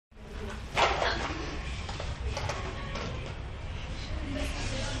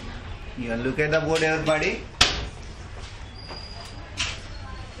You look at the board, everybody.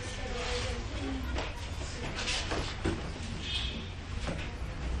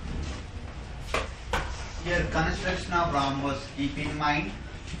 Here, construction of rhombus. Keep in mind,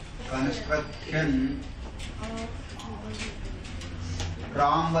 construction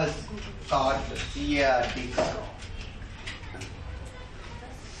rhombus called CART.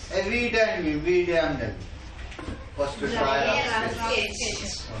 Every time I'm done. First try.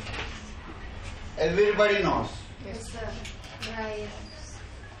 Everybody knows. Yes, sir. Right.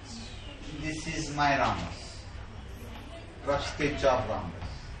 This is my rhombus. Rough sketch of rhombus.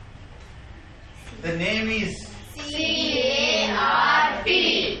 The name is CART.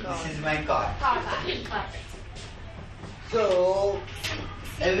 This is my card. So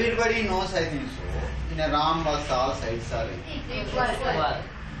everybody knows, I think so. In a rhombus, all sides are equal.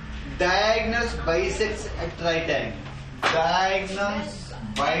 Diagonals bisects at right angle. Diagonals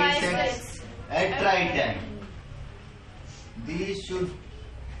bisects at right angle. These should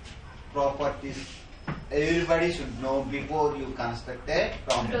properties everybody should know before you construct a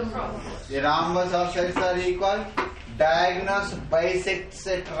rhombus. The rhombus of sides are equal. Diagonals bisects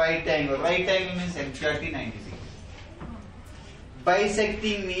at right angle. Right angle means exactly 90 degrees.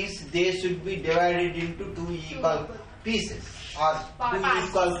 Bisecting means they should be divided into two equal pieces or two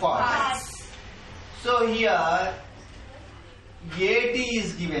equal parts. So here AT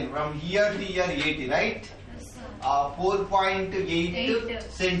is given from here to here 80, right? 4.8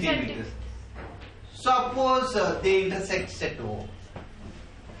 centimeters. Suppose they intersect at O.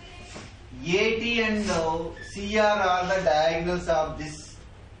 AT and CR are the diagonals of this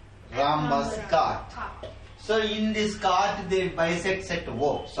rhombus cart. So in this cart they bisect at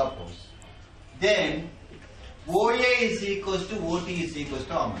O, suppose. Then OA is equals to OT is equals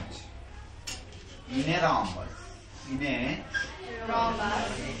to how much? In a rhombus.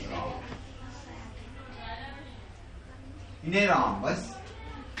 In a rhombus,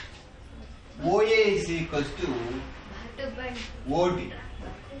 OA is equals to OT.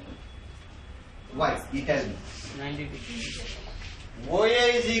 Why? You tell me. 90 degrees. OA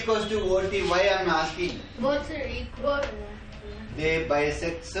is equals to OT. Why I am asking? Both are equal. They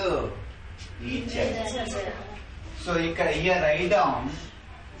bisect each other. So here write down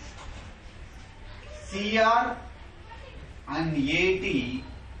CR and AT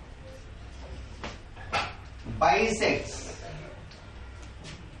bisects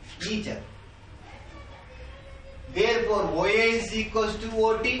each other. Therefore, OA is equals to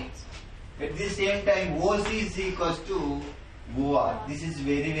OT. At the same time, OC is equals to OR. This is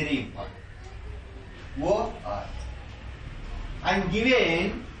very, very important. OR. And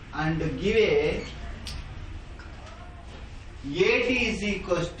given AT is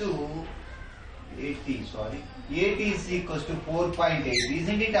equals to 80, sorry. 80 is equals to 4.8,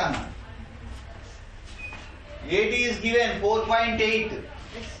 isn't it or not? 80 is given 4.8.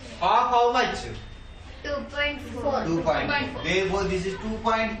 Half how much? 2.4. 2.4. Therefore, this is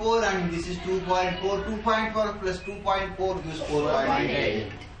 2.4 and this is 2.4. 2.4 plus 2.4 gives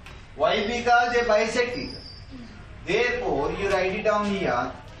 4.8. Why? Because they bisect it. Therefore, you write it down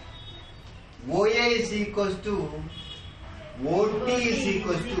here. OA is equals to OT is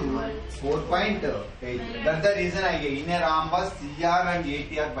equals to 4.8. That's the reason I gave. In a rhombus, CR and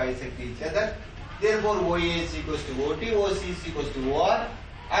AT are bisect each other. Therefore, OA is equals to OT, OC is equals to OR,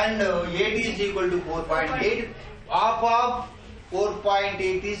 and AT is equal to 4.8. Half of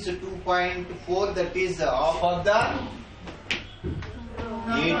 4.8 is 2.4. That is half of the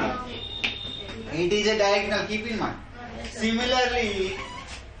 8. It is a diagonal. Keep in mind. Similarly,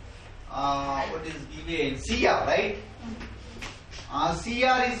 what is given? CR, right?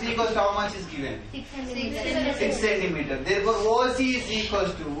 CR is equals to how much is given? 6 centimeters. Therefore, OC is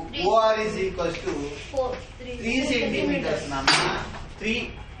equals to, OR is equals to 3 centimeters.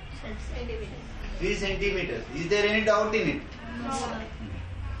 3 centimeters. Is there any doubt in it? No.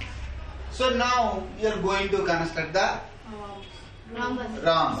 So now you are going to construct the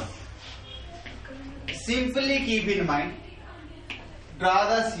rhombus. Simply keep in mind, draw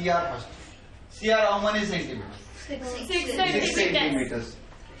the CR first. CR how many centimeters? 6 centimeters.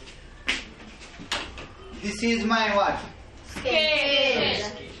 This is my what?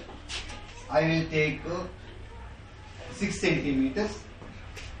 Scale. I will take 6 centimeters.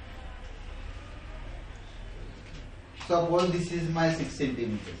 Suppose this is my 6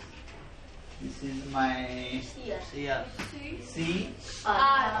 centimeters. This is my CR. C.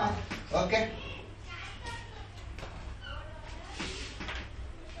 R. Okay.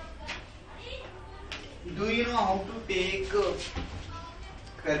 Do you know how to take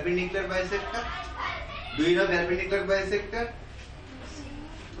perpendicular bisector? Do you know perpendicular bisector?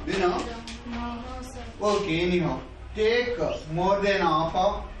 Do you know? No, sir. Okay, anyhow. Take more than half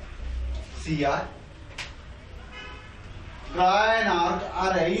of CR. Draw an arc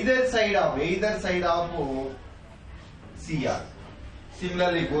or either side of CR.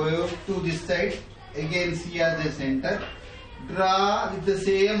 Similarly, go to this side. Again, CR the center. Draw with the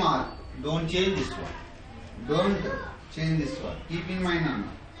same arc. Don't change this one. Don't change this one. Keep in mind, Anna.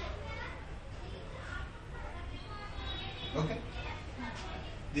 Okay.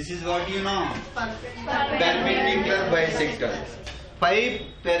 This is what you know. Perpendicular bisector.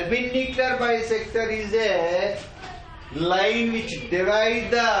 Perpendicular bisector is a line which divides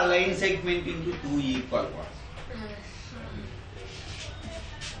the line segment into two equal parts.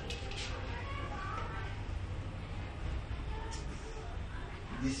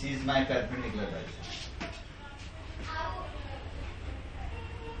 This is my perpendicular bisector.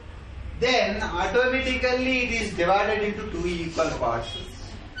 Then automatically it is divided into two equal parts.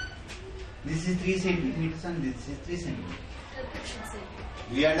 This is 3 centimeters and this is 3 centimeters.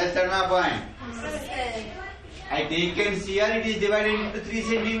 Do you understand my point? I taken CR, it is divided into 3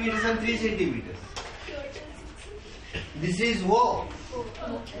 centimeters and 3 centimeters. This is O.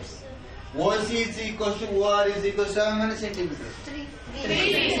 OC is equal to OR is equal to how many centimeters? 3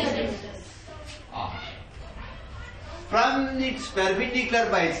 centimeters. From its perpendicular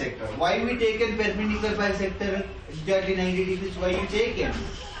bisector. Why we taken perpendicular bisector exactly 90 degrees? Why you taken?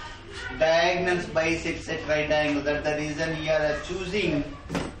 Diagonals bisect at right angle. That's the reason we are choosing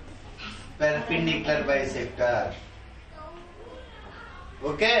perpendicular bisector.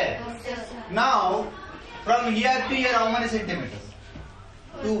 Okay? Now, from here to here, how many centimeters?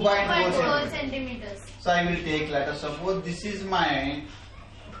 2.4 centimeters. So I will take, let us suppose this is my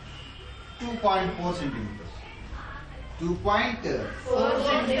 2.4 centimeters.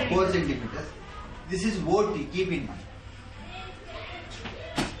 2.4 centimeters. This is OT, keep in mind.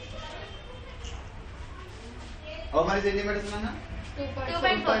 How many centimeters, Nana?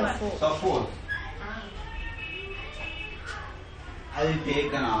 2.4. Suppose I will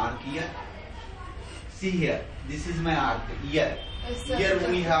take an arc here. See here, this is my arc here. Here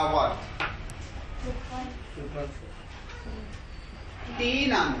we have what? T,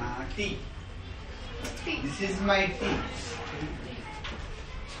 Nana, T. This is my T.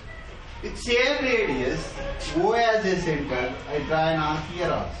 With same radius, O as a center, I draw an arc here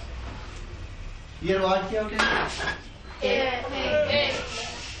also. Here what you have taken?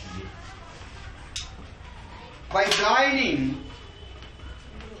 By joining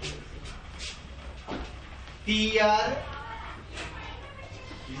TR,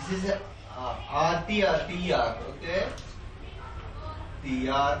 this is RT or TR, okay?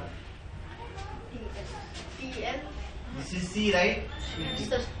 TR. This is C, right?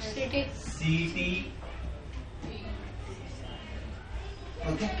 CT.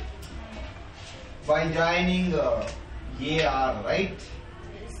 Okay. By joining AR, right?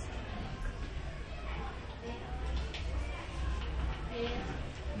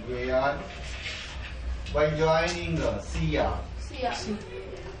 AR. By joining CR.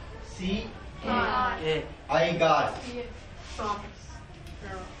 C. I got rhombus.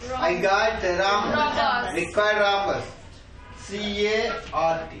 Required rhombus.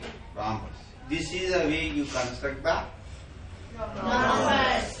 CART. Rhombus. This is the way you construct the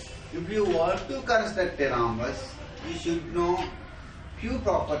rhombus. If you want to construct a rhombus, you should know few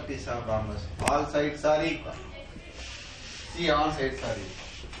properties of rhombus. All sides are equal. See, all sides are equal.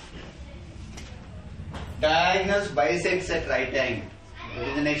 Diagonals bisects at right angle. That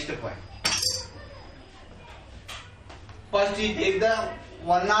is the next point. First you take the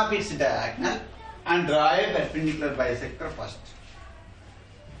one of its diagonal and draw a perpendicular bisector first.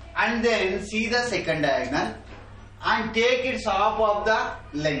 And then see the second diagonal and take its half of the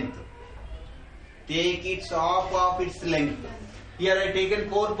length. Take its half of its length. Here I taken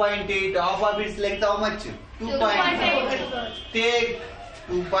 4.8, half of its length how much? 2.4. Take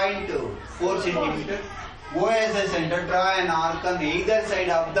 2.4 centimeter. O as a center, draw an arc on either side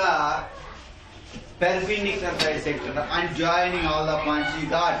of the perpendicular bisector and joining all the points you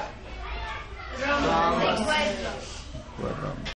got. Rhombus.